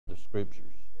scriptures.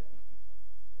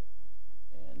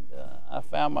 And I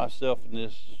found myself in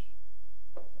this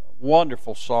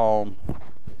wonderful psalm,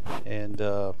 and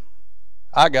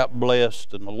I got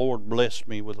blessed, and the Lord blessed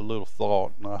me with a little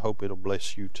thought, and I hope it'll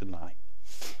bless you tonight.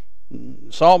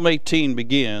 Psalm 18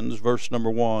 begins, verse number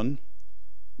 1.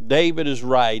 David is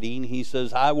writing. He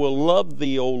says, I will love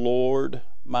thee, O Lord,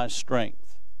 my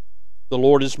strength. The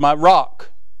Lord is my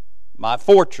rock, my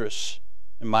fortress,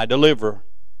 and my deliverer,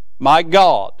 my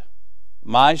God,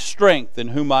 my strength, in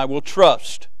whom I will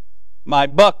trust, my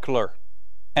buckler,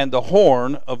 and the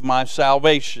horn of my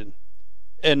salvation,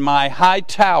 and my high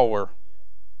tower.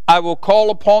 I will call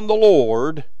upon the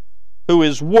Lord, who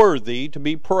is worthy to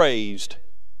be praised.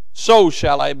 So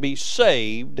shall I be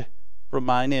saved from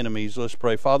mine enemies. Let's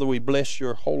pray. Father, we bless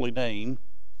your holy name.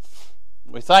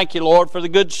 We thank you, Lord, for the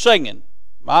good singing.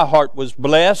 My heart was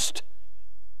blessed,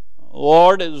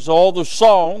 Lord, as all the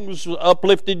songs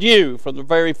uplifted you from the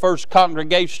very first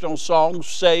congregational song,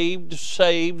 saved,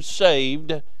 saved,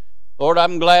 saved. Lord,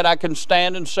 I'm glad I can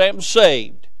stand and say I'm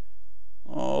saved.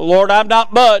 Oh, Lord, I'm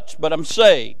not much, but I'm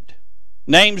saved.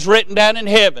 Name's written down in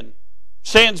heaven.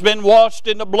 Sin's been washed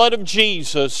in the blood of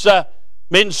Jesus.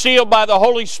 Been sealed by the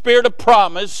Holy Spirit of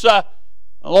promise.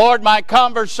 Lord, my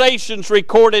conversation's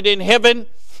recorded in heaven.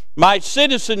 My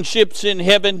citizenship's in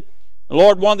heaven.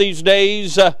 Lord, one of these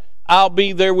days I'll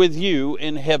be there with you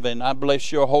in heaven. I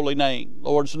bless your holy name.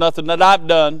 Lord, it's nothing that I've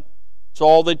done. It's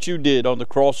all that you did on the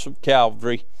cross of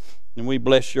Calvary. And we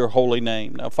bless your holy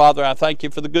name. Now, Father, I thank you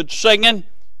for the good singing.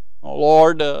 Oh,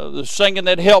 Lord, the singing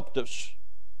that helped us.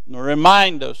 And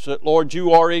remind us that, Lord,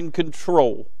 you are in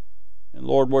control. And,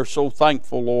 Lord, we're so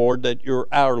thankful, Lord, that you're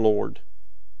our Lord.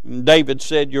 And David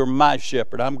said, you're my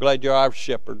shepherd. I'm glad you're our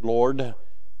shepherd, Lord.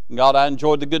 And God, I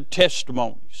enjoyed the good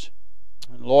testimonies.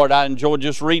 And, Lord, I enjoyed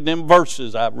just reading them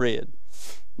verses I've read.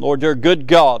 Lord, you're a good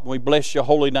God. We bless your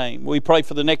holy name. We pray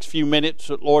for the next few minutes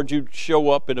that, Lord, you'd show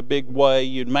up in a big way.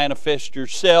 You'd manifest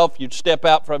yourself. You'd step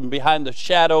out from behind the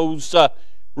shadows.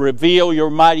 Reveal your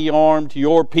mighty arm to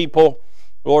your people.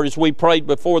 Lord, as we prayed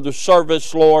before the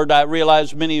service, Lord, I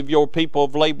realize many of your people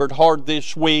have labored hard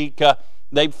this week.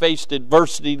 They've faced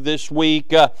adversity this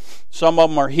week. Some of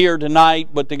them are here tonight,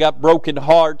 but they got broken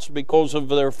hearts because of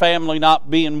their family not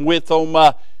being with them.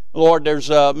 Lord, there's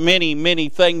many, many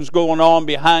things going on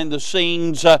behind the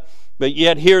scenes, but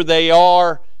yet here they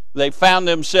are. They found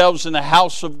themselves in the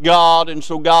house of God, and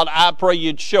so, God, I pray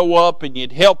you'd show up and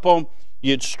you'd help them,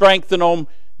 you'd strengthen them,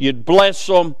 you'd bless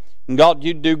them. And God,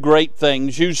 you do great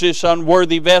things. Use this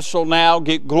unworthy vessel now.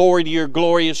 Get glory to your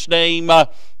glorious name.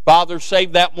 Father,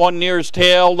 save that one nearest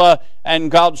hell.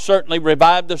 And God, certainly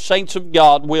revive the saints of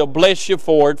God. We'll bless you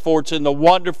for it's in the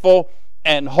wonderful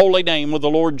and holy name of the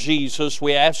Lord Jesus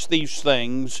we ask these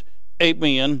things.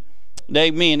 Amen.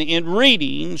 Amen. In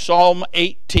reading Psalm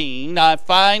 18, I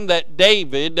find that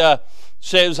David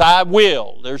says, I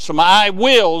will. There's some I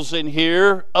wills in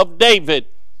here of David.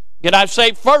 Can I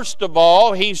say, first of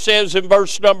all, he says in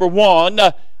verse number 1,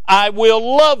 I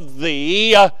will love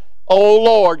thee, O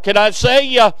Lord. Can I say,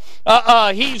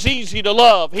 he's easy to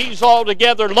love. He's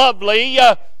altogether lovely.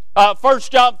 1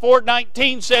 John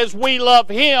 4:19 says, we love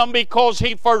him because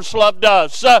he first loved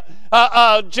us.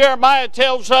 Jeremiah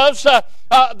tells us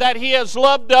that he has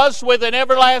loved us with an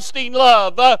everlasting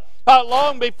love.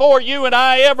 Long before you and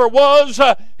I ever was,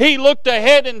 he looked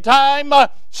ahead in time,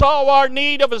 saw our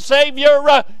need of a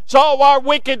Savior, saw our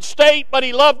wicked state, but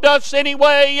he loved us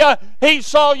anyway. He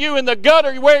saw you in the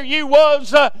gutter where you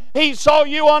was. He saw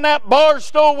you on that bar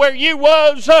stool where you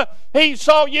was. He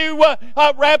saw you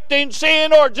wrapped in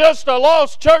sin or just a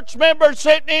lost church member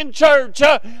sitting in church.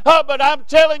 But I'm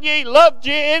telling you, he loved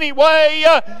you anyway.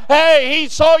 Hey, he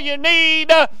saw your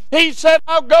need. He said,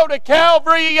 I'll go to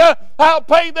Calvary. I'll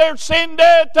pay their sin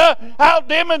debt. I'll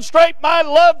demonstrate my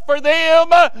love for them.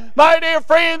 My dear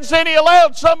friends, then he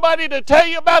allowed somebody to tell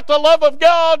you about the love of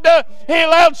God. He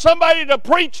allowed somebody to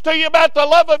preach to you about the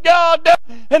love of God.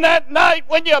 And that night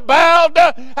when you bowed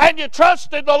and you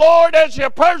trusted the Lord as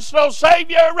your personal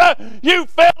Savior, you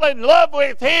fell in love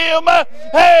with him.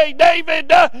 Hey,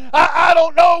 David, I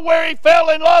don't know where he fell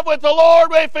in love with the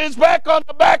Lord, if he's back on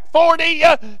the back 40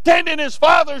 tending his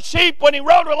father's sheep when he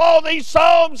wrote all these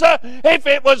psalms, if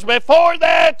it was before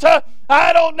that,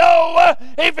 I don't know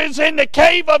if it's in the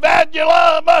cave of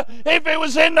Adullam, if it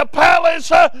was in the palace,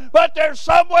 but there's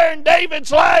somewhere in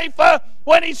David's life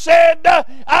when he said,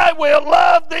 I will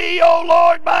love thee, O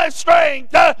Lord, my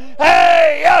strength.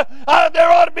 Hey,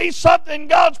 there ought to be something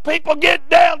God's people get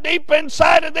down deep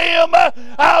inside of them.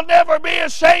 I'll never be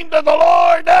ashamed of the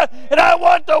Lord, and I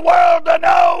want the world to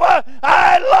know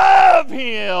I love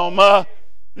him.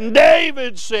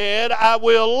 David said, I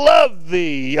will love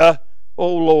thee, O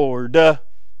Lord.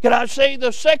 Can I say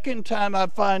the second time I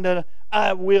find an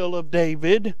I will of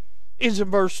David is in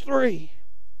verse 3.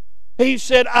 He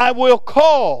said, I will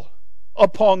call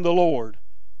upon the Lord,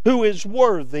 who is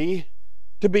worthy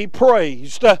to be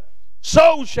praised.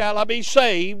 So shall I be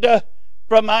saved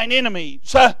from mine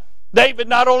enemies. David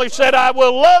not only said, I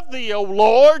will love thee, O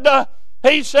Lord,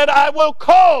 he said, I will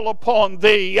call upon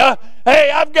thee.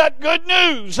 Hey, I've got good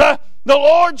news. The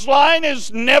Lord's line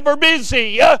is never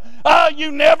busy.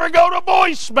 You never go to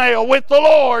voicemail with the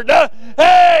Lord.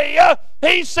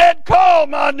 He said,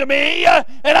 call unto me, and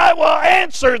I will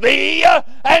answer thee,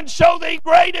 and show thee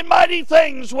great and mighty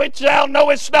things which thou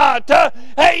knowest not.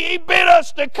 He bid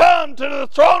us to come to the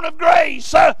throne of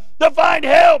grace to find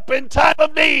help in time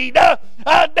of need.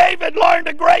 David learned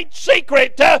a great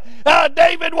secret.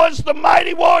 David was the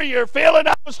mighty warrior. Phil and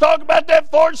I was talking about that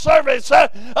for service.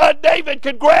 David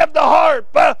could grab the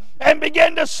harp and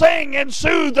begin to sing and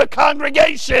soothe the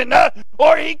congregation.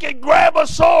 Or he could grab a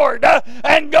sword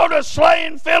and go to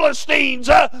slaying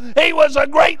Philistines. He was a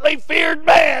greatly feared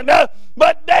man.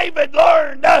 But David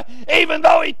learned, even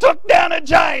though he took down a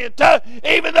giant,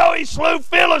 even though he slew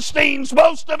Philistines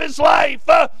most of his life,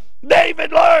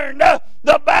 David learned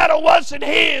the battle wasn't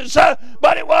his,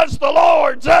 but it was the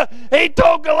Lord's. He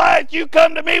told Goliath, you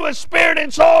come to me with spear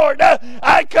and sword.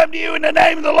 I come to you in the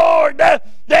name of the Lord.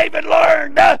 David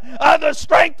learned the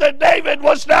strength of David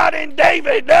was not in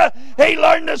David. He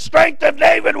learned the strength of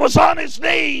David was on his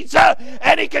knees,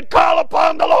 and he could call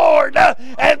upon the Lord.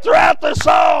 And throughout the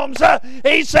Psalms,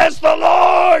 he says, the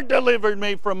Lord delivered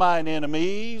me from mine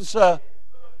enemies.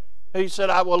 He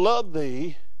said, I will love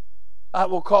thee. I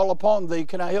will call upon thee.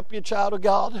 Can I help you, child of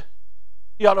God?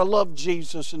 You ought to love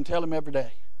Jesus and tell him every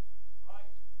day.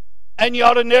 And you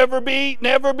ought to never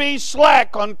be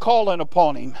slack on calling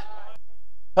upon him.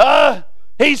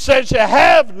 He says you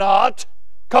have not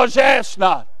because you ask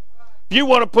not. If you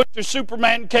want to put your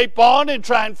Superman cape on and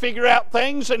try and figure out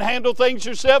things and handle things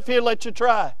yourself, he'll let you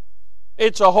try.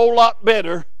 It's a whole lot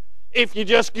better if you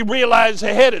just realize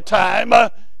ahead of time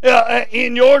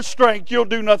in your strength you'll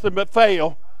do nothing but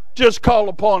fail. Just call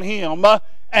upon him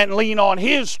and lean on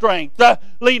his strength,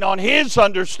 lean on his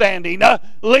understanding,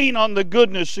 lean on the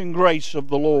goodness and grace of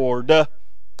the Lord.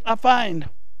 I find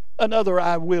another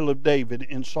I will of David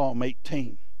in Psalm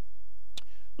 18.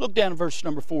 Look down at verse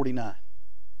number 49.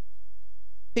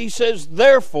 He says,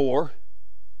 therefore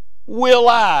will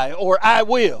I, or I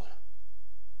will,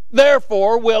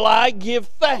 therefore will I give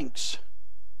thanks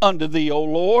unto thee, O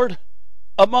Lord,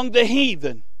 among the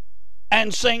heathen,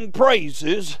 and sing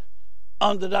praises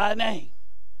unto thy name.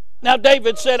 Now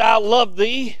David said, I'll love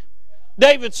thee.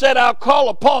 David said, I'll call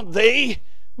upon thee.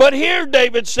 But here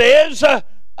David says,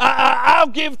 I'll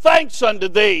give thanks unto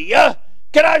thee.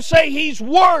 Can I say he's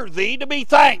worthy to be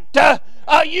thanked?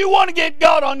 You want to get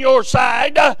God on your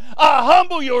side,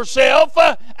 humble yourself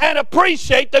and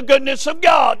appreciate the goodness of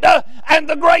God and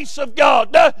the grace of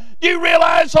God. Do you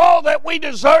realize all that we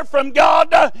deserve from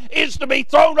God is to be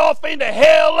thrown off into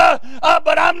hell?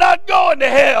 But I'm not going to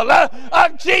hell.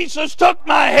 Jesus took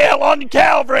my hell on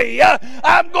Calvary.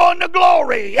 I'm going to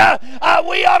glory.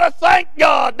 We ought to thank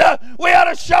God. We ought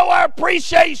to show our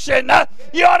appreciation.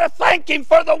 You ought to thank him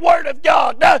for the Word of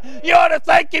God. You ought to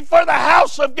thank him for the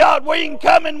house of God where you can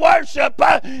come and worship.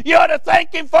 You ought to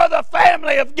thank him for the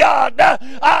family of God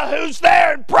who's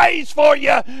there and prays for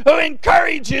you, who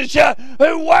encourages you,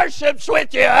 who worships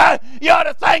with you. You ought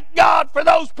to thank God for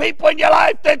those people in your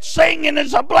life that sing and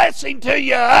is a blessing to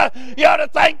you. You ought to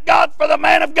thank God for the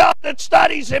man of God that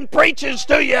studies and preaches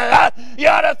to you. You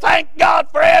ought to thank God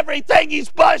for everything he's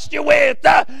blessed you with.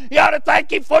 You ought to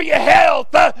thank him for your health.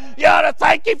 You ought to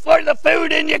thank him for the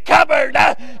food in your cupboard.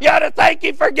 You ought to thank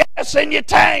him for gas in your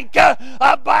tank.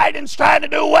 Biden's trying to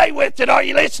do away with it. Are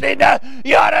you listening?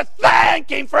 You ought to thank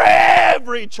him for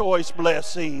every choice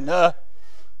blessing.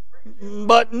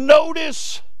 But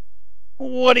notice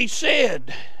what he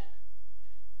said.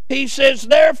 He says,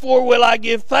 therefore will I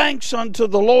give thanks unto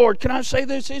the Lord. Can I say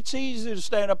this? It's easy to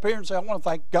stand up here and say, I want to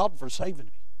thank God for saving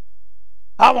me.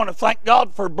 I want to thank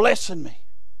God for blessing me.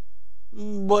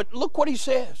 But look what he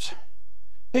says.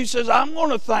 He says, I'm going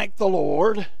to thank the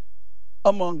Lord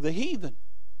among the heathen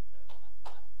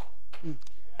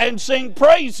and sing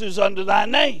praises unto thy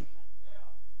name.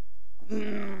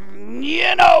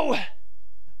 You know,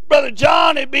 Brother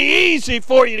John, it'd be easy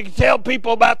for you to tell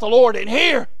people about the Lord in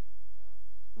here.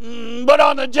 But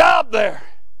on the job there,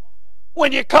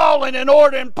 when you're calling and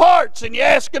ordering parts and you're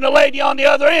asking a lady on the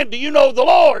other end, do you know the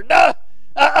Lord?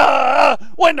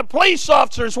 When the police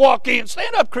officers walk in,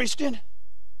 stand up, Christian.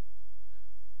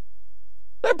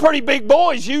 They're pretty big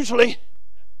boys usually.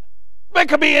 They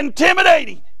can be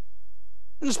intimidating.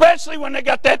 And especially when they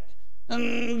got that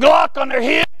Glock on their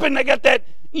hip and they got that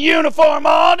uniform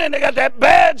on and they got that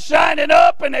badge shining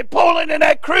up and they pulling in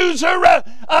that cruiser.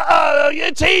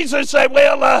 It's easy to say,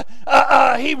 well,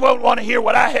 he won't want to hear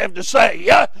what I have to say.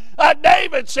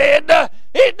 David said,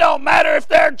 it don't matter if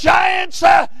they're giants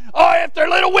or if they're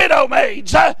little widow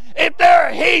maids. If they're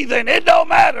a heathen, it don't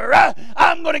matter.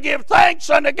 I'm going to give thanks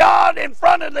unto God in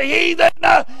front of the heathen.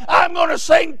 I'm going to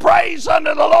sing praise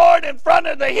unto the Lord in front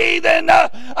of the heathen.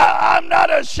 I'm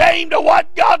not ashamed of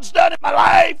what God's done in my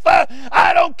life.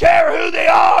 I don't care who they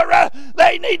are.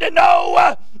 They need to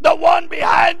know the one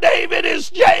behind David is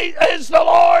the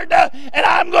Lord, and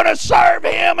I'm going to serve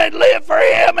Him and live for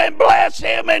Him and bless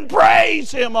Him and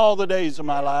praise Him all the days of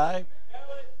my life.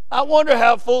 I wonder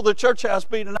how full the church house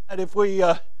be tonight if we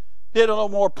did a little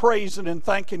more praising and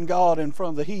thanking God in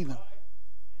front of the heathen.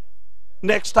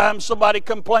 Next time somebody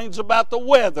complains about the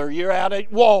weather, you're out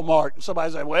at Walmart and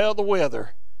somebody says, well, the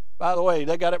weather. By the way,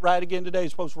 they got it right again today.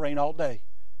 It's supposed to rain all day.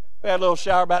 We had a little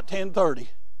shower about 10:30.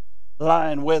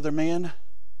 Lying weathermen.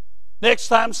 Next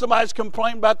time somebody's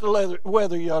complaining about the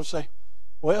weather, you ought to say,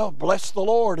 well, bless the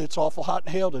Lord, it's awful hot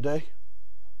in hell today.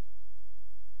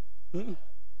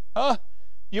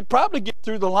 You probably get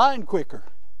through the line quicker.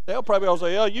 They'll probably all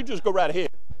say, oh, you just go right ahead.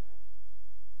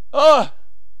 I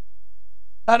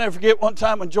never forget one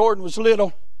time when Jordan was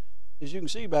little. As you can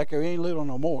see back there, he ain't little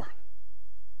no more.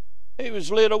 He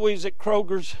was little. We was at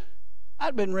Kroger's.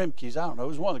 I'd been Rimke's. I don't know. It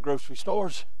was one of the grocery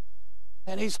stores.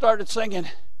 And he started singing,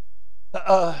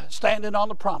 Standing on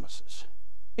the Promises.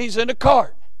 He's in the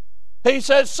cart. He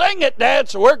says, sing it, Dad.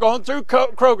 So we're going through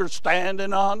Kroger's,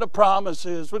 standing on the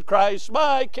promises with Christ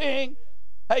my King.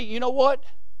 Hey, you know what?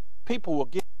 People will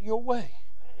get your way.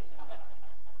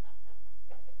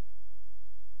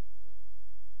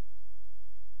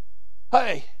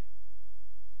 Hey,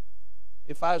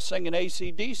 if I was singing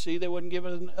AC/DC, they wouldn't give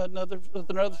it another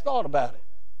thought about it.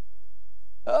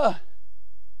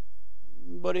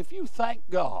 But if you thank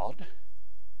God,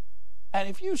 and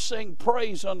if you sing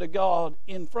praise unto God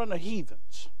in front of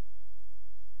heathens,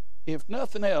 if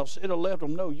nothing else, it'll let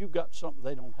them know you got something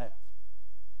they don't have.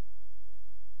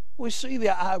 We see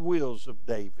the I wills of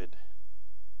David.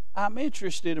 I'm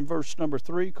interested in verse number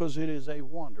 3 because it is a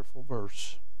wonderful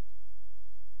verse.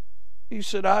 He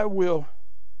said, I will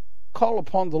call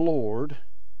upon the Lord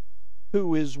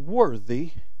who is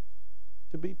worthy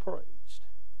to be praised.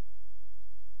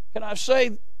 Can I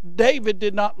say, David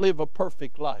did not live a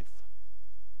perfect life.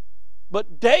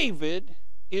 But David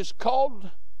is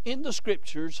called in the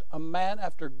Scriptures a man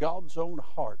after God's own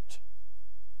heart.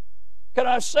 Can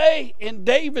I say, in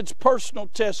David's personal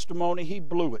testimony, he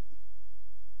blew it.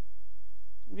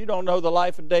 You don't know the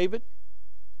life of David.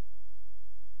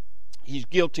 He's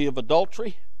guilty of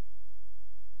adultery.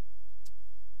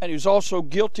 And he was also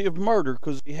guilty of murder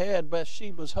because he had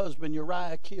Bathsheba's husband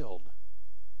Uriah killed.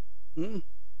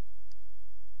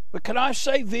 But can I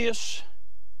say this?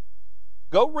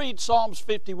 Go read Psalms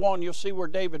 51. You'll see where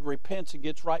David repents and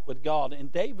gets right with God.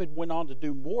 And David went on to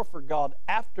do more for God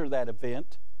after that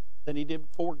event than he did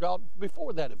for God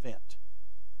before that event.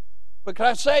 But can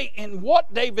I say, in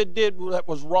what David did that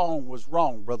was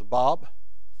wrong, Brother Bob.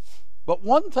 But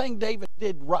one thing David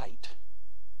did right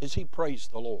is he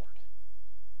praised the Lord.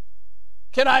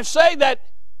 Can I say that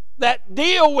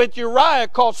deal with Uriah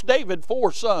cost David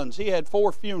 4 sons. He had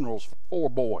 4 funerals for 4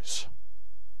 boys.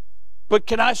 But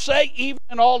can I say, even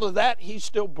in all of that, he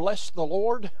still blessed the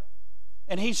Lord,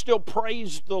 and he still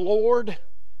praised the Lord.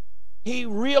 He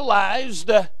realized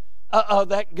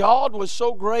that God was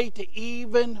so great to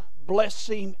even bless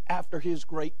him after his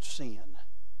great sin.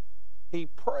 He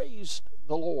praised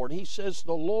the Lord. He says,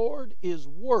 the Lord is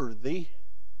worthy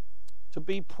to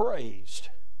be praised.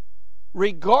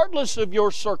 Regardless of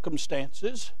your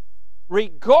circumstances,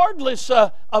 regardless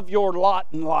of your lot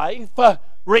in life,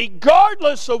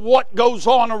 regardless of what goes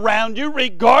on around you,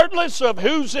 regardless of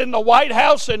who's in the White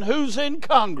House and who's in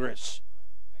Congress,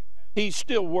 he's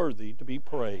still worthy to be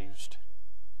praised.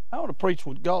 I want to preach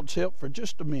with God's help for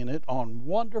just a minute on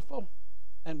wonderful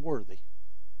and worthy.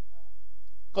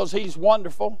 Because he's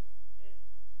wonderful.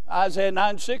 Isaiah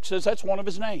 9:6 says that's one of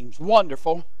his names.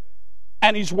 Wonderful.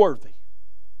 And he's worthy.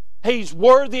 He's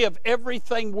worthy of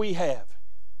everything we have.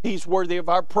 He's worthy of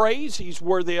our praise. He's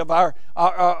worthy of our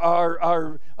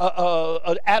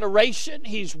adoration.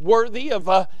 He's worthy of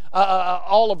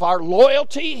all of our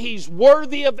loyalty. He's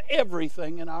worthy of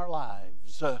everything in our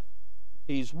lives.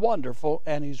 He's wonderful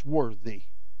and he's worthy.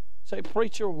 Say,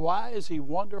 preacher, why is he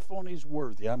wonderful and he's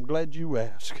worthy? I'm glad you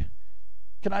asked.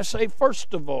 Can I say,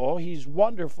 first of all, He's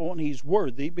wonderful and He's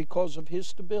worthy because of His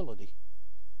stability.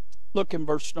 Look in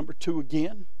verse number 2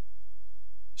 again.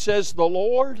 It says, the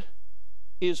Lord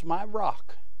is my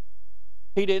rock.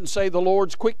 He didn't say the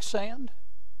Lord's quicksand.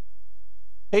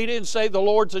 He didn't say the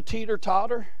Lord's a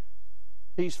teeter-totter.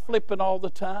 He's flipping all the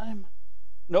time.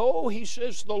 No, He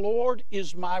says the Lord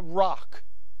is my rock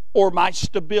or my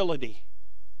stability.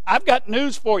 I've got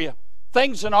news for you.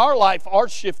 Things in our life are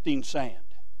shifting sand.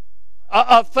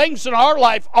 Things in our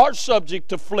life are subject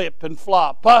to flip and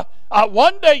flop.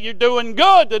 One day you're doing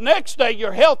good. The next day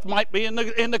your health might be in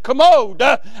the commode.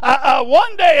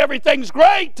 One day everything's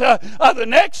great. The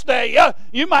next day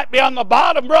you might be on the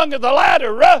bottom rung of the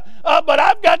ladder. But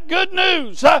I've got good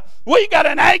news. We got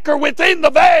an anchor within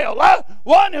the veil.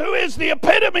 One who is the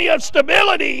epitome of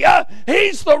stability.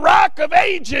 He's the rock of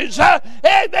ages.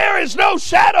 And there is no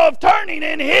shadow of turning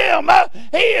in Him.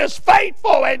 He is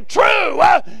faithful and true.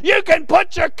 You can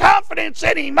put your confidence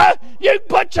in Him. You can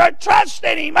put your trust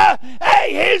in Him.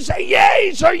 Hey, His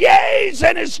yeas are yeas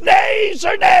and His nays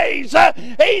are nays.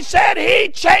 He said He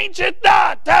changeth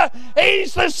not.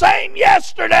 He's the same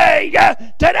yesterday,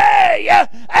 today,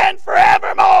 and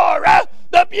forevermore.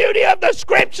 The beauty of the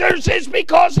Scriptures is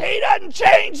because He doesn't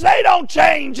change, they don't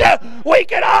change. We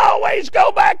can always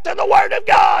go back to the Word of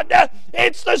God.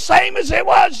 It's the same as it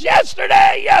was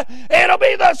yesterday. It'll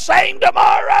be the same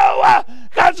tomorrow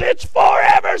because it's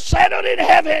forever settled in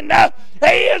heaven. He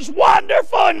is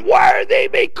wonderful and worthy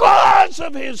because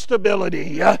of His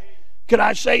stability. Can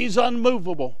I say He's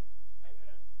unmovable?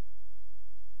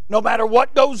 No matter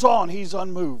what goes on, He's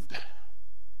unmoved.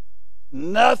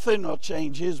 Nothing will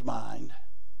change His mind.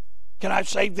 Can I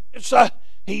say this?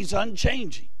 He's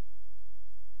unchanging.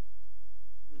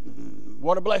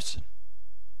 What a blessing.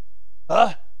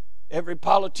 Every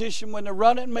politician, when they're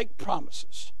running, make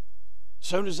promises. As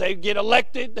soon as they get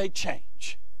elected, they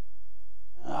change.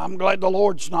 I'm glad the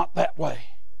Lord's not that way.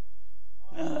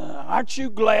 Aren't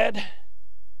you glad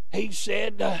He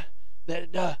said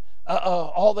that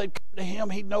all that come to Him,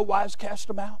 He'd no wise cast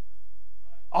them out?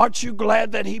 Aren't you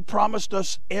glad that He promised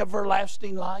us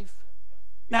everlasting life?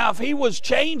 Now, if He was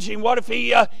changing, what if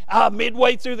He,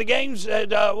 midway through the game,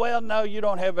 said, well, no, you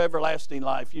don't have everlasting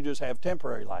life. You just have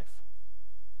temporary life.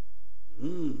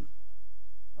 Wouldn't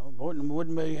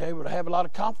be able to have a lot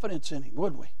of confidence in Him,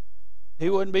 would we? He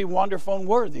wouldn't be wonderful and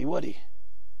worthy, would He?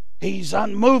 He's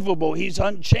unmovable, He's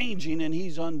unchanging, and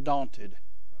He's undaunted.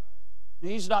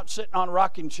 He's not sitting on a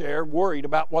rocking chair worried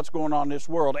about what's going on in this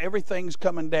world. Everything's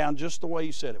coming down just the way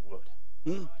He said it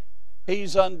would.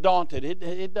 He's undaunted.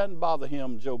 It doesn't bother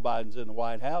Him Joe Biden's in the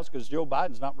White House because Joe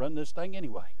Biden's not running this thing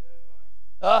anyway.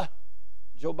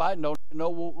 Joe Biden don't know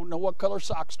what color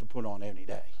socks to put on any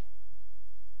day.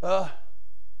 I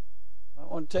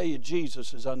want to tell you,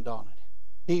 Jesus is undaunted.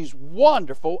 He's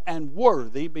wonderful and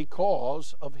worthy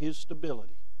because of His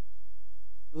stability.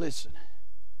 Listen,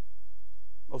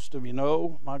 most of you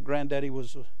know my granddaddy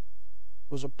was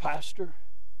a pastor.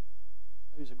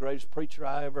 He's the greatest preacher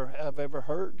I've ever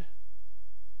heard.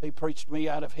 He preached me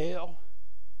out of hell.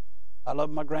 I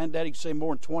love my granddaddy. He could say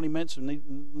more in 20 minutes than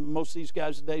most of these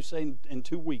guys today say in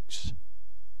 2 weeks.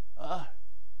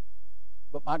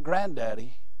 But my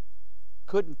granddaddy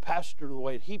couldn't pastor the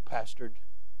way he pastored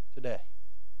today.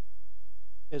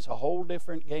 It's a whole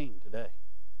different game today.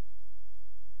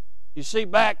 You see,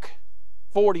 back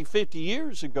 40, 50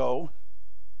 years ago,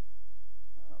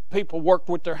 people worked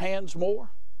with their hands more.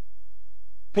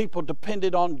 People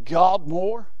depended on God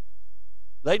more.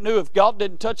 They knew if God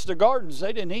didn't touch their gardens,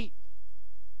 they didn't eat.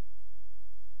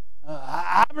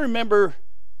 I remember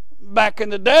back in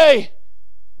the day,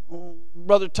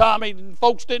 Brother Tommy,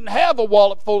 folks didn't have a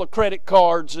wallet full of credit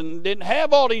cards and didn't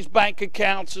have all these bank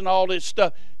accounts and all this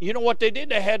stuff. You know what they did?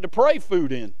 They had to pray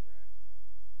food in.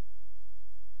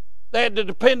 They had to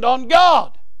depend on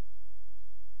God.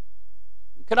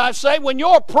 Can I say, when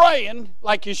you're praying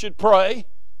like you should pray,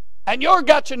 and you've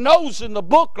got your nose in the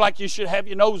book like you should have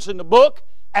your nose in the book,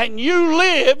 and you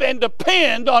live and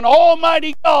depend on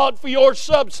Almighty God for your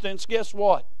substance, guess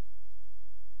what?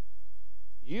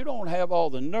 You don't have all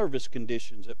the nervous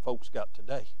conditions that folks got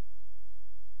today.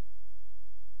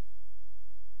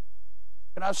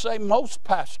 Can I say, most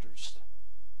pastors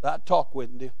that I talk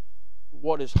with,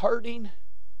 what is hurting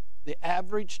the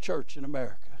average church in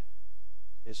America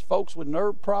is folks with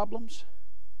nerve problems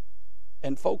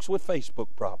and folks with Facebook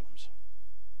problems.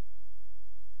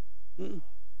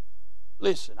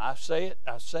 Listen, I say it.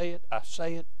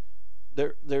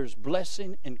 There's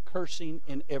blessing and cursing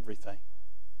in everything.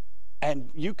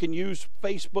 And you can use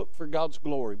Facebook for God's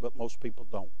glory, but most people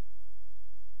don't.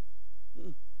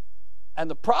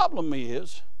 And the problem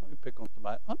is, me pick on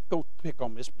somebody. I'm going to pick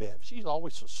on Miss Bev. She's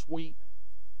always so sweet.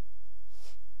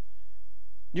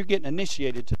 You're getting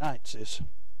initiated tonight, sis.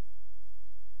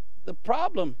 The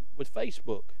problem with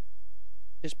Facebook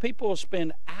is people will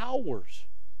spend hours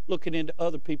looking into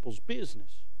other people's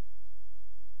business,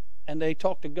 and they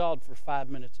talk to God for 5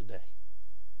 minutes a day.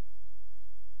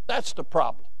 That's the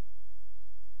problem.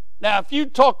 Now, if you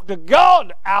talk to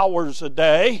God hours a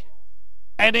day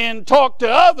and then talk to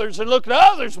others and look at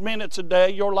others minutes a day,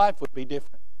 your life would be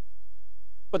different.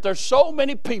 But there's so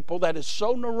many people that is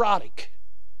so neurotic.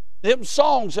 Them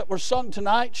songs that were sung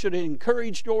tonight should have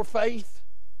encouraged your faith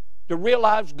to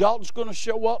realize God's going to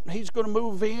show up and He's going to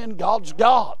move in. God's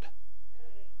God.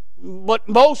 But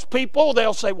most people,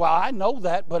 they'll say, well, I know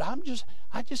that, but I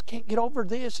just can't get over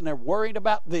this, and they're worried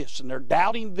about this, and they're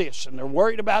doubting this, and they're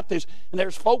worried about this. And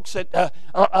there's folks that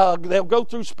they'll go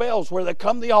through spells where they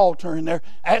come to the altar and they're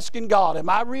asking God, am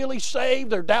I really saved?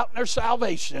 They're doubting their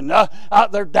salvation.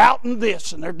 They're doubting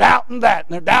this, and they're doubting that,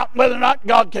 and they're doubting whether or not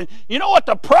God can. You know what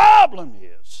the problem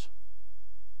is?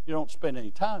 You don't spend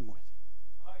any time with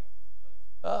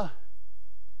Him.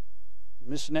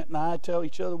 Miss Annette and I tell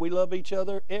each other we love each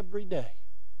other every day.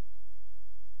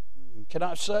 Can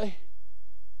I say,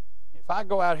 if I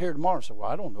go out here tomorrow and say, well,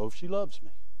 I don't know if she loves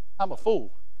me, I'm a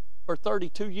fool. For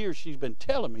 32 years she's been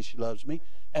telling me she loves me,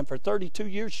 and for 32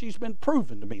 years she's been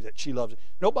proving to me that she loves me.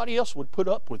 Nobody else would put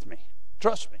up with me.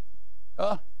 Trust me.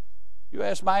 You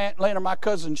ask my Aunt Lynn or my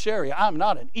cousin Sherry, I'm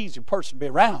not an easy person to be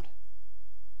around.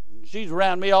 She's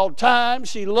around me all the time.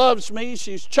 She loves me.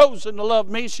 She's chosen to love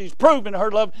me. She's proven her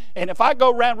love. And if I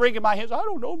go around wringing my hands, I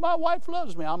don't know if my wife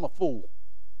loves me, I'm a fool.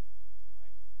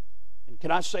 And can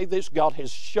I say this? God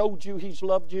has showed you He's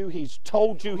loved you. He's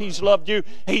told you He's loved you.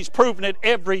 He's proven it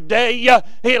every day.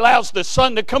 He allows the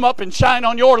sun to come up and shine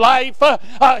on your life.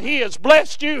 He has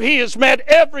blessed you. He has met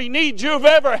every need you've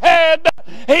ever had.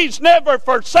 He's never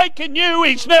forsaken you.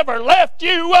 He's never left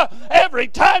you. Every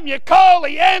time you call,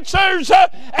 He answers.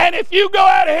 And if you go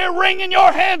out of here wringing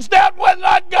your hands down whether or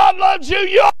not God loves you,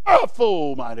 you're a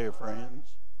fool, my dear friends.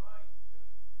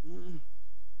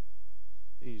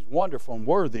 He's wonderful and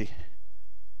worthy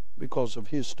because of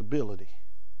His stability.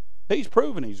 He's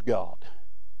proven He's God.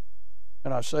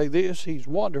 And I say this, He's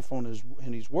wonderful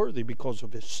and He's worthy because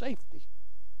of His safety.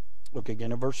 Look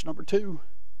again at verse number 2.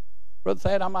 Brother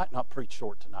Thad, I might not preach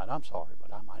short tonight. I'm sorry,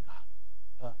 but I might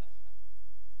not.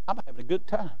 I'm having a good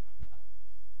time.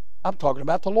 I'm talking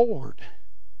about the Lord.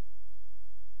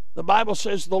 The Bible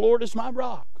says, the Lord is my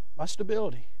rock, my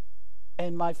stability,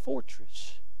 and my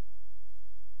fortress.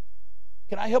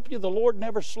 Can I help you? The Lord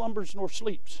never slumbers nor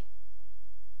sleeps.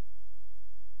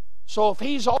 So if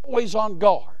He's always on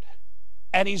guard,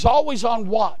 and He's always on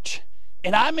watch,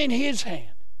 and I'm in His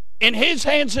hand, in His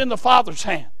hand's in the Father's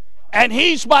hand, and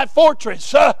He's my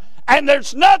fortress, and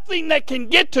there's nothing that can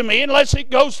get to me unless it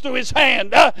goes through His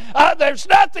hand. There's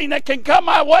nothing that can come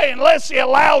my way unless He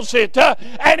allows it.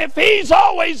 And if He's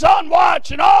always on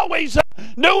watch and always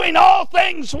doing all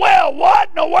things well, what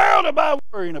in the world am I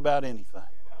worrying about anything?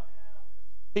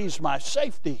 He's my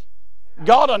safety.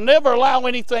 God will never allow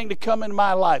anything to come in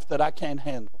my life that I can't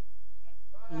handle.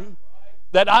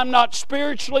 That I'm not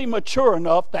spiritually mature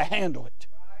enough to handle it.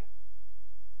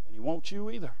 And He won't you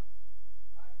either.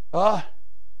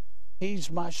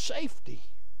 He's my safety.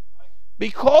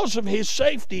 Because of His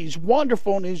safety, He's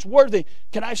wonderful and He's worthy.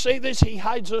 Can I say this? He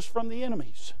hides us from the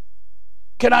enemies.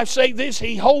 Can I say this?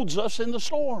 He holds us in the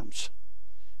storms.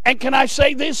 And can I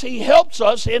say this? He helps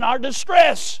us in our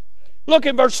distress. Look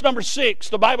at verse number 6.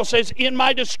 The Bible says, in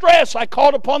my distress I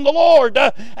called upon the Lord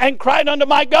and cried unto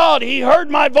my God. He heard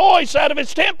my voice out of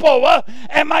His temple,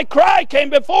 and my cry came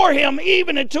before Him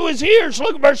even into His ears.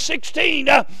 Look at verse 16.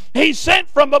 He sent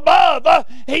from above.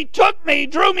 He took me,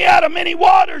 drew me out of many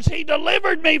waters. He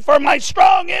delivered me from my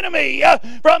strong enemy,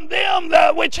 from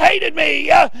them which hated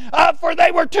me, for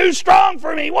they were too strong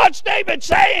for me. What's David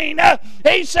saying?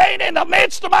 He's saying, in the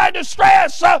midst of my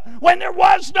distress, when there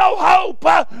was no hope,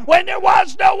 when there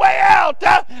was no way out,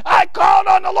 I called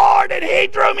on the Lord and He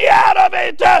drew me out of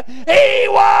it. He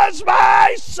was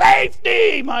my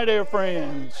safety, my dear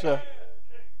friends.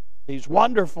 He's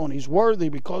wonderful and He's worthy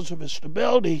because of His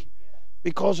stability,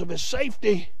 because of His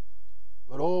safety,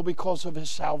 but oh, because of His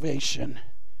salvation.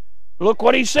 Look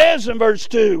what He says in verse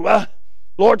 2.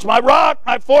 Lord's my rock,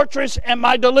 my fortress, and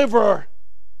my deliverer.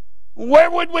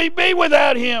 Where would we be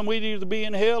without Him? We'd either be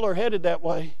in hell or headed that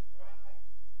way.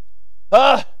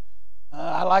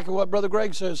 I like what Brother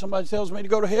Greg says. Somebody tells me to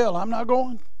go to hell, I'm not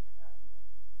going.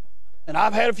 And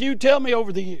I've had a few tell me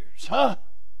over the years,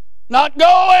 not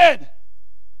going.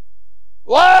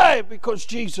 Why? Because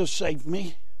Jesus saved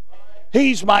me.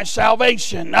 He's my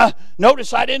salvation.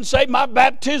 Notice I didn't say my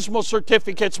baptismal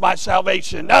certificate's my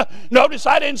salvation. Notice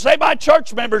I didn't say my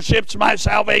church membership's my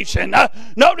salvation.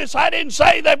 Notice I didn't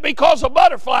say that because a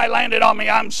butterfly landed on me,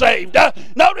 I'm saved.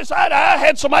 Notice I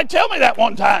had somebody tell me that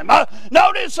one time.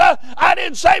 Notice I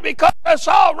didn't say because I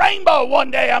saw a rainbow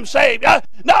one day, I'm saved.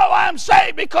 No, I'm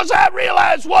saved because I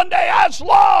realized one day I was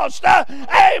lost.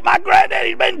 Hey, my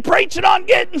granddaddy's been preaching on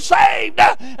getting saved.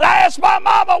 And I asked my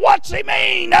mama, what's he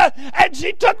mean? And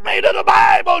she took me to the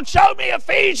Bible and showed me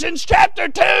Ephesians chapter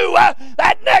 2.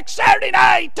 That next Saturday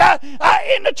night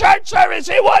in the church service,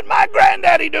 it wasn't my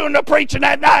granddaddy doing the preaching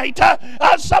that night.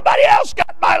 Somebody else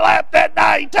got my lap that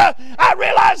night. I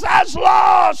realized I was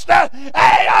lost. Hey,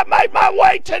 I made my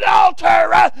way to the altar.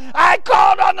 I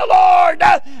called on the Lord,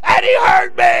 and He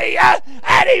heard me,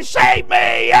 and He saved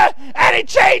me, and He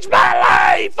changed my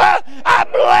life. I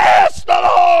bless the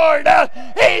Lord.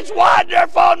 He's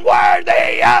wonderful and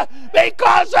worthy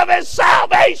because of His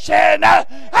salvation.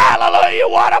 Hallelujah,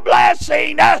 what a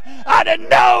blessing. To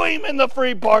know Him in the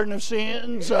free pardon of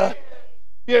sins.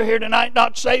 You're here tonight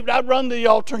not saved, I'd run to the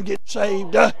altar and get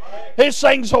saved. This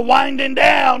thing's winding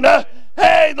down.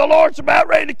 Hey, the Lord's about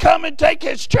ready to come and take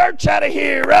His church out of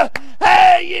here.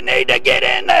 Hey, you need to get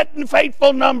in that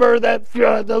faithful number,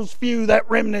 those few, that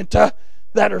remnant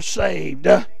that are saved.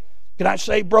 Can I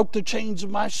say, broke the chains of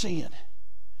my sin?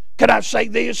 Can I say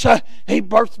this? He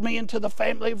birthed me into the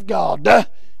family of God.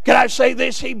 Can I say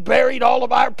this? He buried all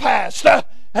of our past.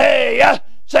 Hey,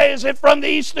 say, is it from the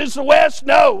east as the west?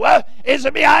 No. Is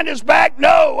it behind His back?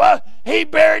 No. He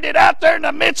buried it out there in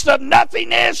the midst of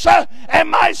nothingness,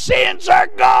 and my sins are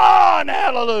gone.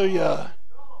 Hallelujah.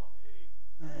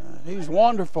 He's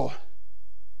wonderful,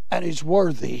 and He's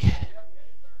worthy.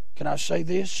 Can I say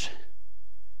this?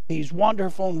 He's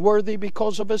wonderful and worthy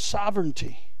because of His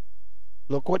sovereignty.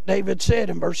 Look what David said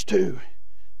in verse 2.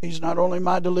 He's not only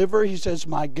my deliverer, he says,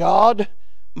 my God,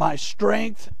 my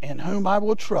strength, in whom I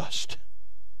will trust.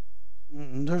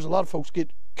 There's a lot of folks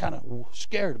get kind of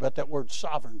scared about that word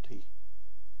sovereignty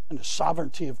and the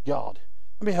sovereignty of God.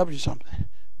 Let me help you something.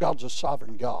 God's a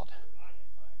sovereign God.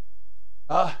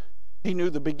 He knew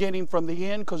the beginning from the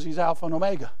end because He's Alpha and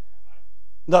Omega.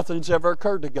 Nothing's ever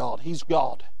occurred to God. He's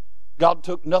God. God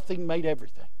took nothing, made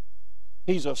everything.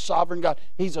 He's a sovereign God.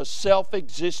 He's a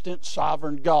self-existent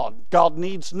sovereign God. God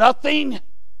needs nothing,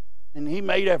 and He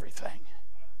made everything.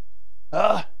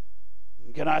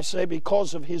 Can I say,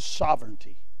 because of His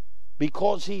sovereignty,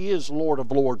 because He is Lord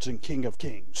of lords and King of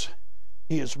kings,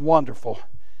 He is wonderful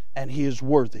and He is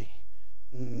worthy.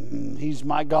 He's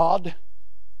my God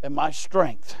and my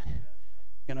strength.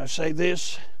 Can I say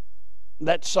this?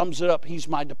 That sums it up. He's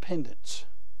my dependence.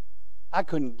 I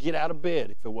couldn't get out of bed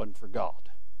if it wasn't for God.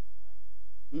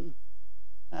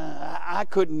 I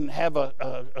couldn't have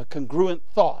a congruent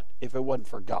thought if it wasn't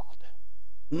for God.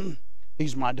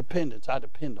 He's my dependence. I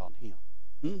depend on Him.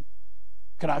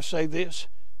 Can I say this?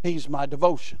 He's my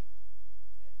devotion.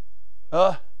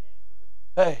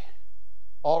 Hey,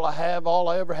 all I have, all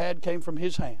I ever had came from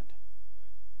His hand.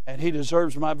 And He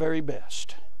deserves my very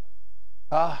best.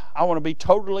 I want to be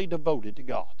totally devoted to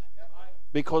God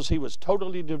because He was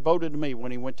totally devoted to me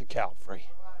when He went to Calvary.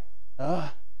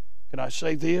 Can I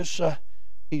say this?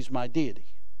 He's my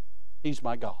deity. He's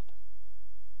my God.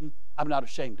 I'm not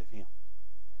ashamed of Him.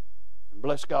 And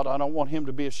bless God, I don't want Him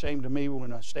to be ashamed of me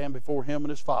when I stand before Him and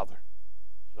His Father.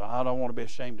 So I don't want to be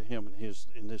ashamed of Him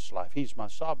in this life. He's my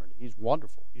sovereignty. He's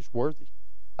wonderful. He's worthy.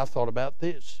 I thought about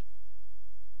this.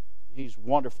 He's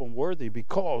wonderful and worthy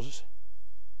because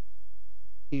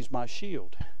He's my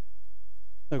shield.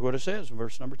 Look what it says in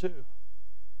verse number 2.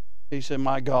 He said,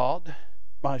 my God,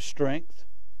 my strength,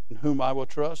 in whom I will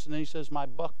trust. And then He says, my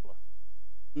buckler.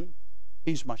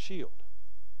 He's my shield.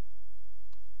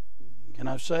 Can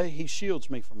I say, He shields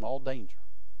me from all danger.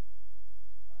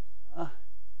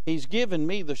 He's given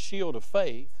me the shield of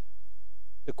faith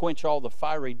to quench all the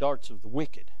fiery darts of the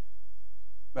wicked.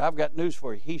 But I've got news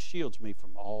for you. He shields me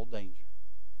from all danger.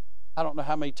 I don't know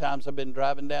how many times I've been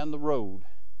driving down the road,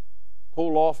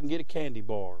 pull off and get a candy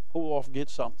bar, pull off and get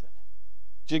something.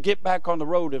 To get back on the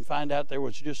road and find out there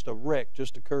was just a wreck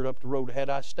just occurred up the road. Had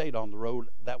I stayed on the road,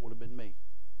 that would have been me.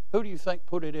 Who do you think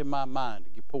put it in my mind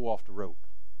to pull off the road?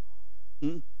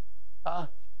 I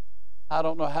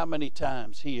don't know how many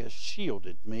times He has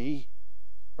shielded me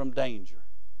from danger.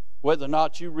 Whether or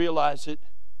not you realize it,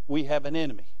 we have an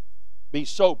enemy. Be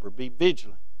sober, be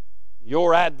vigilant.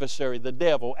 Your adversary, the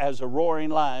devil, as a roaring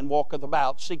lion, walketh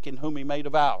about, seeking whom he may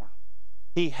devour.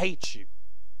 He hates you.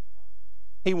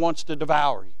 He wants to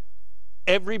devour you.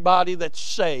 Everybody that's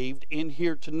saved in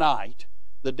here tonight,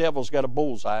 the devil's got a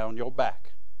bullseye on your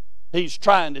back. He's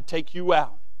trying to take you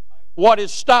out. What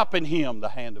is stopping him? The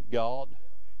hand of God.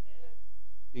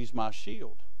 He's my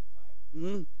shield.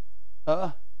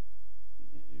 Have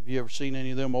you ever seen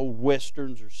any of them old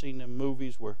westerns or seen them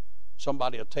movies where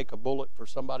somebody will take a bullet for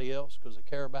somebody else because they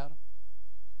care about them?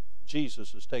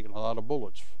 Jesus is taking a lot of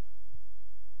bullets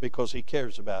because he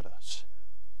cares about us.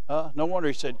 No wonder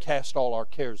he said, cast all our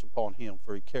cares upon him,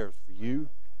 for he cares for you.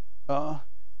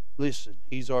 Listen,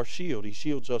 he's our shield. He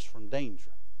shields us from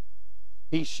danger.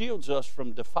 He shields us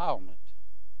from defilement.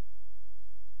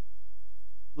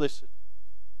 Listen,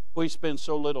 we spend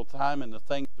so little time in the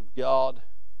things of God,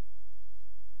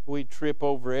 we'd trip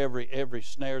over every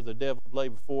snare the devil would lay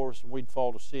before us, and we'd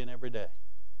fall to sin every day.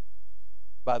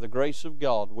 By the grace of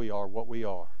God, we are what we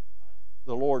are.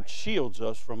 The Lord shields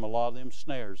us from a lot of them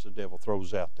snares the devil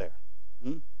throws out there.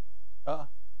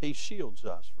 He shields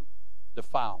us from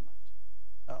defilement.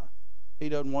 He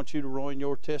doesn't want you to ruin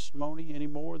your testimony any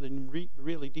more than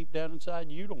really deep down inside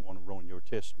you don't want to ruin your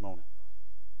testimony.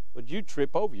 But you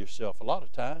trip over yourself a lot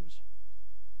of times,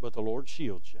 but the Lord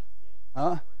shields you.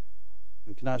 And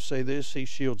can I say this? He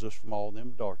shields us from all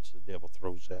them darts the devil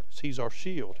throws at us. He's our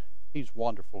shield. He's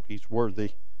wonderful. He's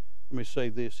worthy. Let me say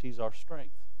this. He's our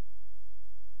strength.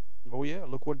 Oh yeah,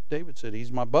 look what David said.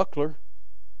 He's my buckler.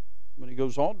 But he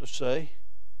goes on to say,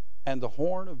 and the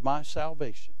horn of my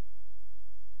salvation.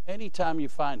 Anytime you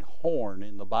find horn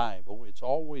in the Bible, it's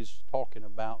always talking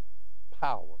about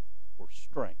power or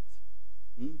strength.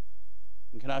 And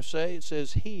can I say, it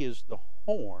says he is the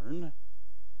horn,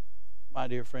 my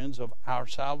dear friends, of our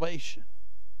salvation.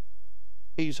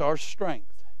 He's our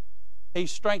strength. He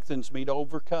strengthens me to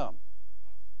overcome.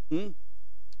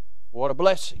 What a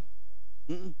blessing.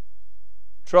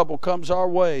 Trouble comes our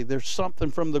way. There's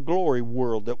something from the glory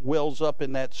world that wells up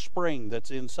in that spring that's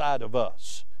inside of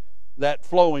us. That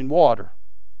flowing water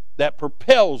that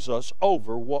propels us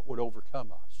over what would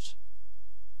overcome us.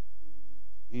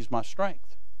 He's my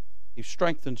strength. He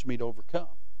strengthens me to overcome.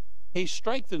 He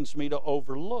strengthens me to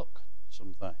overlook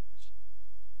some things.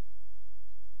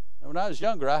 Now, when I was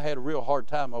younger, I had a real hard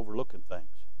time overlooking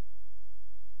things.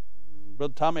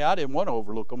 Brother Tommy, I didn't want to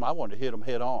overlook them. I wanted to hit them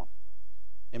head on.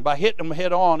 And by hitting them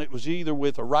head on, it was either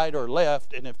with a right or a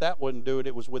left, and if that wouldn't do it,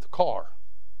 it was with a car.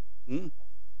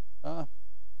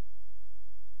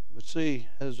 But see,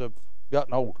 as I've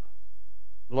gotten older,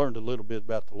 learned a little bit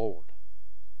about the Lord,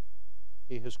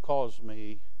 He has caused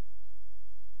me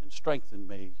and strengthened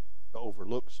me to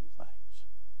overlook some things.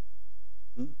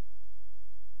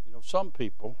 You know, some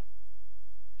people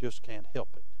just can't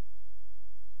help it.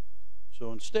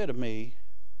 So instead of me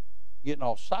getting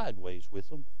all sideways with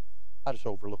them, I just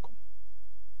overlook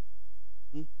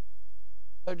them.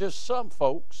 There are just some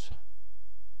folks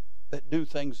that do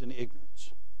things in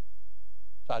ignorance.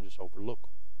 So I just overlook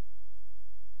them.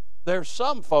 There's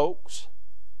some folks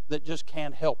that just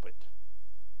can't help it.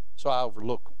 So I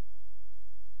overlook them.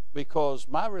 Because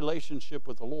my relationship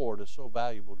with the Lord is so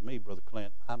valuable to me, Brother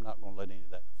Clint, I'm not going to let any of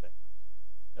that affect me.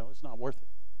 You know, it's not worth it.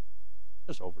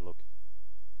 Just overlook it.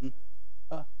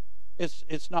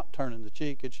 It's not turning the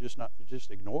cheek. It's just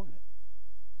ignoring it.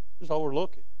 Just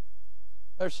overlook it.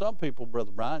 There's some people,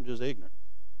 Brother Brian, just ignorant.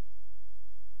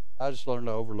 I just learned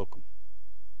to overlook them.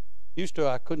 Used to,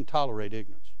 I couldn't tolerate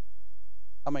ignorance.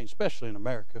 I mean, especially in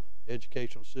America, the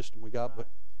educational system we got, but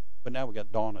now we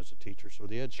got Dawn as a teacher, so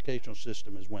the educational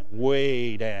system has went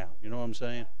way down. You know what I'm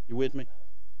saying? You with me?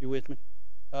 You with me?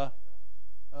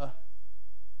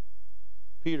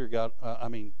 Peter got,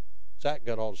 Zach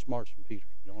got all the smarts from Peter.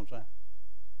 You know what I'm saying?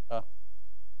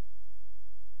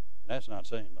 And that's not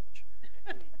saying much.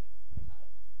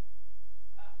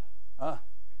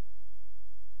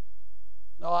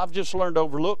 No, I've just learned to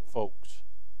overlook folks.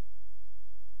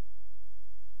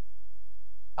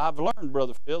 I've learned,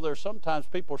 Brother Phil, there's sometimes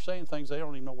people are saying things they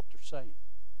don't even know what they're saying.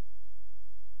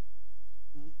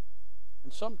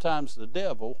 And sometimes the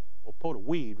devil will put a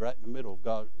weed right in the middle of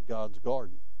God's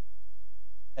garden.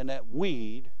 And that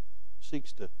weed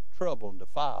seeks to trouble and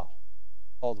defile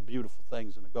all the beautiful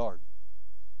things in the garden.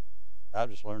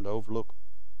 I've just learned to overlook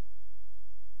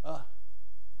them.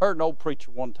 Heard an old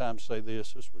preacher one time say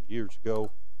this. This was years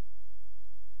ago.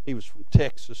 He was from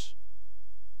Texas.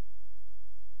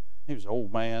 He was an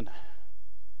old man,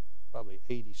 probably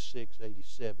 86,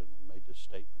 87 when he made this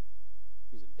statement.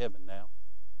 He's in heaven now.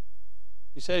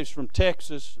 He said he's from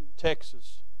Texas, and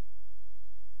Texas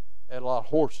had a lot of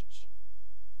horses.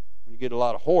 When you get a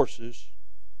lot of horses,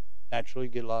 naturally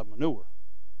you get a lot of manure.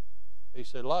 He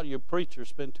said a lot of your preachers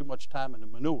spend too much time in the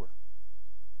manure.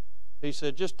 He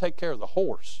said, just take care of the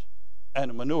horse,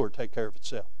 and the manure take care of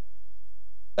itself.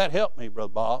 That helped me,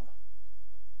 Brother Bob.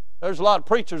 There's a lot of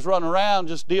preachers running around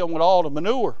just dealing with all the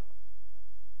manure.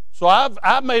 So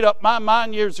I made up my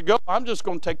mind years ago, I'm just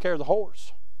going to take care of the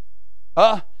horse.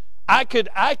 I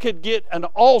could get an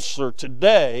ulcer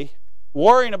today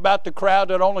worrying about the crowd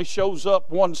that only shows up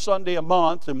one Sunday a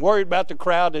month and worried about the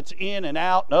crowd that's in and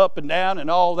out and up and down and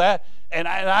all that. And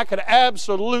I could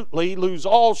absolutely lose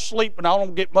all sleep, and I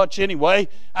don't get much anyway.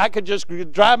 I could just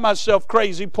drive myself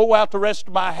crazy, pull out the rest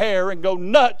of my hair, and go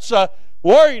nuts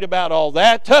worried about all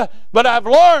that. But I've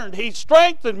learned He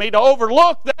strengthened me to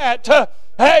overlook that.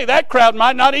 Hey, that crowd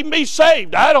might not even be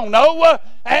saved. I don't know.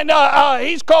 And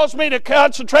He's caused me to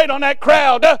concentrate on that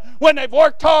crowd when they've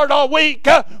worked hard all week,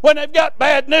 when they've got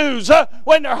bad news,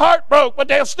 when they're heartbroken, but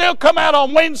they'll still come out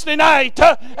on Wednesday night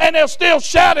and they'll still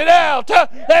shout it out.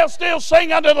 They'll still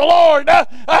sing unto the Lord. The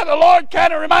Lord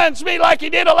kind of reminds me like He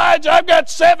did Elijah. I've got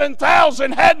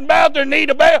 7,000 hadn't bowed their knee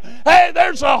to Baal. Hey,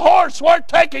 there's a horse worth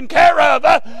taking care of.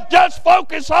 Just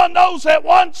focus on those that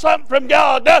want something from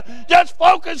God. Just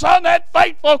focus on that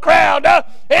faithful crowd.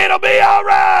 It'll be all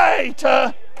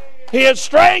right. He has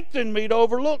strengthened me to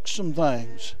overlook some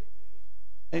things.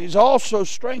 And He's also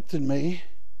strengthened me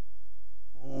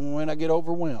when I get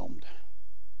overwhelmed.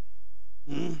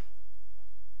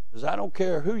 Because I don't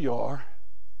care who you are,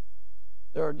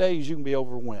 there are days you can be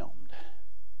overwhelmed.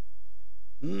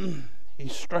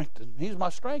 He's strengthened me. He's my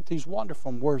strength. He's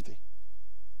wonderful and worthy.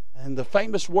 And the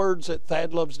famous words that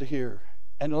Thad loves to hear.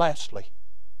 And lastly,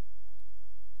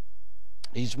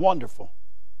 He's wonderful.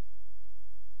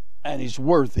 And He's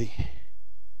worthy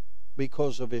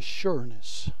because of His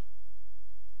sureness.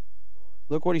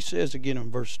 Look what He says again in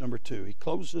verse number 2. He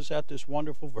closes out this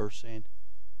wonderful verse saying,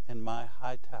 "And my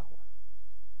high tower."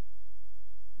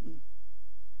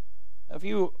 Now, if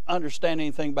you understand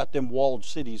anything about them walled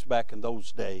cities back in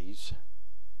those days,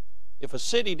 if a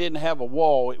city didn't have a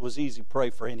wall, it was easy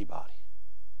prey for anybody.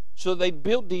 So they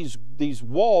built these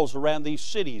walls around these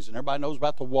cities, and everybody knows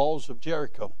about the walls of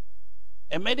Jericho.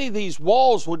 And many of these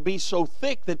walls would be so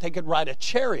thick that they could ride a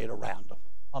chariot around them,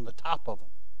 on the top of them.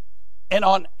 And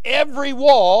on every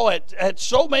wall, at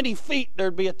so many feet,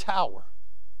 there'd be a tower.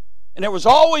 And there was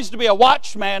always to be a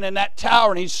watchman in that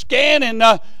tower, and he's scanning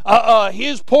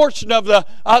his portion of the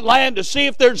land to see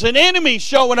if there's an enemy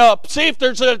showing up, see if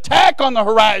there's an attack on the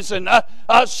horizon,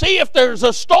 see if there's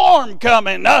a storm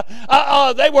coming.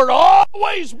 They would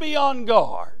always be on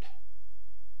guard.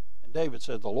 And David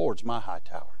said, "The Lord's my high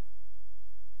tower.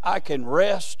 I can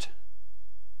rest.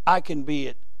 I can be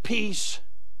at peace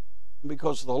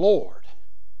because the Lord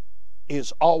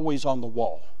is always on the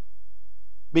wall.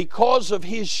 Because of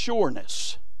His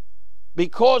sureness,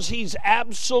 because He's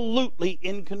absolutely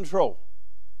in control,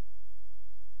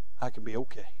 I can be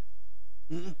okay."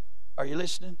 Are you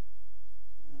listening?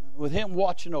 With Him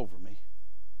watching over me,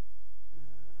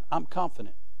 I'm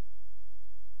confident.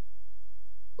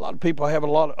 A lot of people have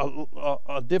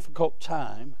a difficult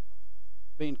time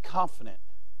being confident.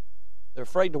 They're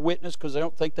afraid to witness because they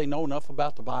don't think they know enough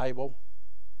about the Bible.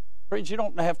 Friends, you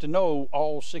don't have to know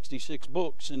all 66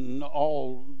 books and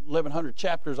all 1,100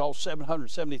 chapters, all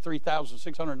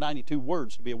 773,692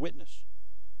 words to be a witness.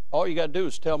 All you got to do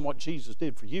is tell them what Jesus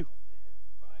did for you.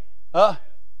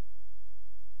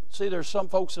 See, there's some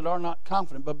folks that are not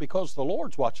confident, but because the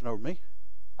Lord's watching over me,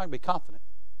 I can be confident.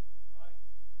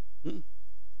 Can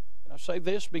I say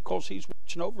this? Because He's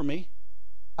watching over me,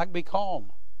 I can be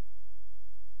calm.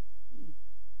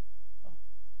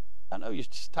 I know you're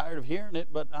just tired of hearing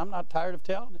it, but I'm not tired of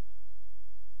telling it.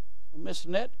 When Miss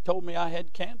Annette told me I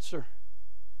had cancer,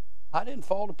 I didn't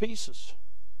fall to pieces.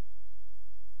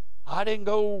 I didn't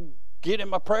go get in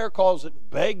my prayer closet and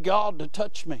beg God to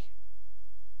touch me.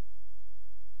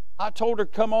 I told her,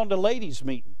 "Come on to ladies'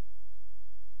 meeting."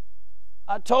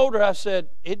 I told her, I said,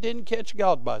 "It didn't catch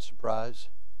God by surprise.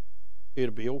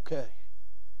 It'll be okay."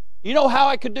 You know how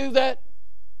I could do that?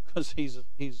 Because He's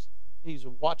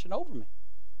watching over me.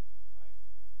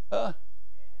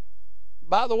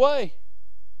 By the way,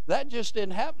 that just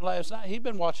didn't happen last night. He's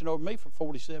been watching over me for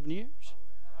 47 years.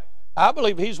 I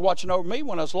believe He's watching over me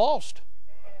when I was lost.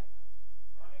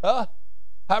 I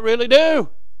really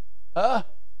do. I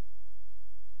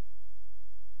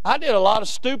did a lot of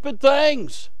stupid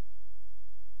things.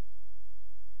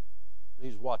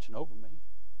 He's watching over me.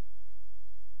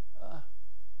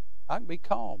 I can be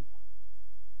calm.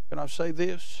 Can I say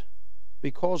this?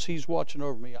 Because He's watching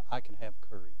over me, I can have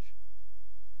courage.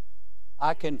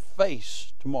 I can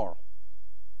face tomorrow.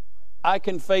 I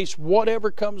can face whatever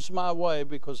comes my way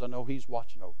because I know He's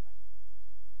watching over me.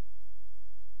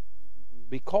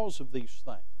 Because of these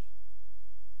things.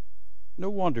 No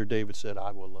wonder David said,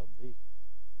 "I will love Thee.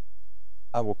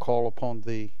 I will call upon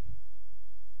Thee,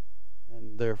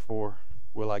 and therefore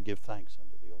will I give thanks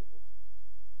unto Thee, O Lord."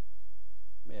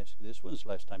 Let me ask you this. When's the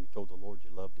last time you told the Lord you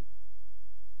loved Him?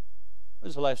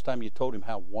 When's the last time you told Him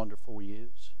how wonderful He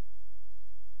is?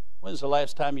 When's the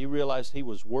last time you realized He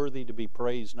was worthy to be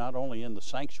praised not only in the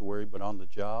sanctuary but on the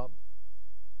job?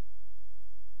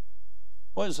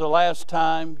 When's the last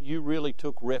time you really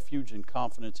took refuge and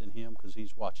confidence in Him because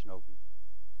He's watching over you?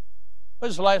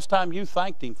 When's the last time you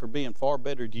thanked Him for being far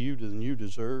better to you than you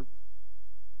deserve?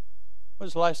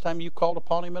 When's the last time you called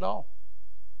upon Him at all?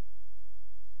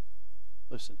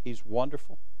 Listen, He's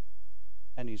wonderful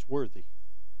and He's worthy,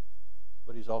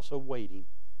 but He's also waiting.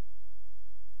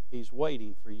 He's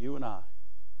waiting for you and I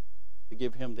to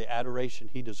give Him the adoration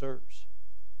He deserves.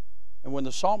 And when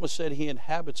the psalmist said He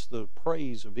inhabits the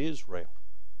praise of Israel,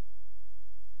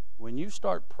 when you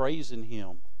start praising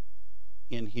Him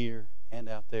in here and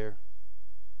out there,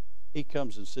 He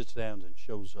comes and sits down and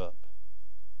shows up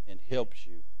and helps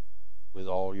you with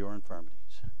all your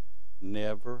infirmities.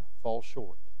 Never fall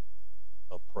short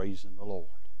of praising the Lord,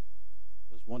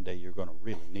 because one day you're going to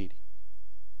really need Him.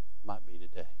 Might be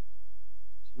today.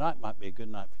 Tonight might be a good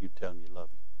night for you to tell Him you love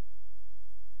Him.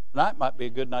 Tonight might be a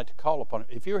good night to call upon Him.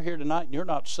 If you're here tonight and you're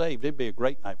not saved, it'd be a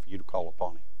great night for you to call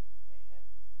upon Him.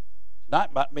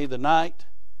 Tonight might be the night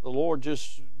the Lord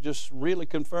just really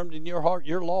confirmed in your heart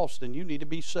you're lost and you need to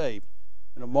be saved.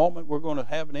 In a moment, we're going to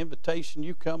have an invitation.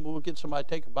 You come, we'll get somebody to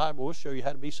take a Bible. We'll show you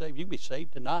how to be saved. You can be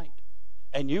saved tonight.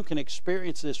 And you can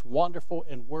experience this wonderful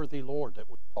and worthy Lord that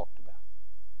we talked about.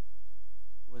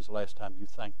 When's the last time you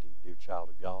thanked Him, dear child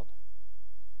of God,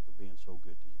 for being so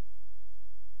good to you?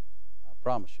 I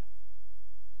promise you,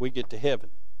 we get to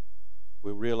heaven,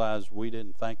 we realize we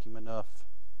didn't thank Him enough,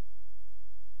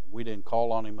 and we didn't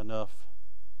call on Him enough,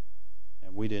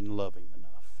 and we didn't love Him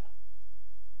enough.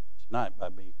 Tonight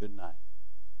might be a good night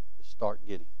to start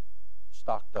getting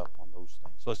stocked up on those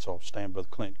things. Let's all stand, Brother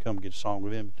Clint. Come get a song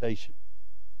of invitation.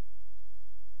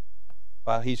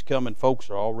 While he's coming,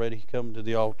 folks are already coming to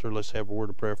the altar. Let's have a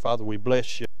word of prayer. Father, we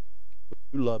bless You.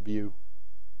 We love You.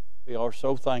 We are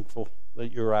so thankful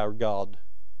that You're our God.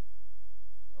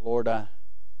 Lord, I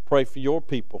pray for Your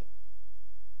people.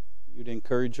 You'd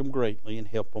encourage them greatly and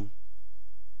help them.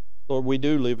 Lord, we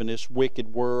do live in this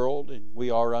wicked world and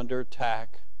we are under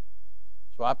attack.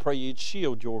 So I pray You'd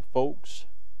shield Your folks.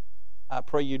 I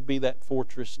pray You'd be that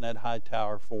fortress and that high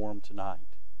tower for them tonight.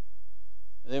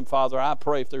 And then, Father, I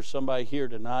pray if there's somebody here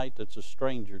tonight that's a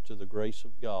stranger to the grace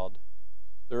of God,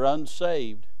 they're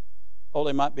unsaved. Oh,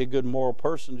 they might be a good moral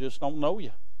person, just don't know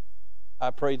You.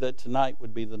 I pray that tonight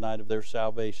would be the night of their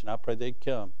salvation. I pray they'd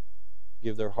come,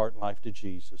 give their heart and life to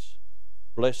Jesus.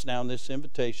 Bless now in this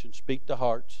invitation. Speak to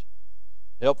hearts.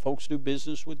 Help folks do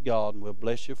business with God, and we'll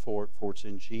bless You for it, for it's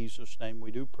in Jesus' name we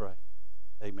do pray.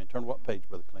 Amen. Turn to what page,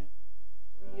 Brother Clint?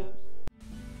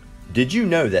 Did you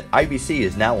know that IBC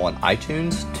is now on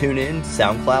iTunes, TuneIn,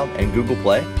 SoundCloud, and Google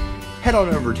Play? Head on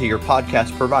over to your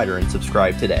podcast provider and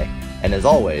subscribe today. And as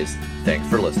always, thanks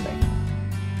for listening.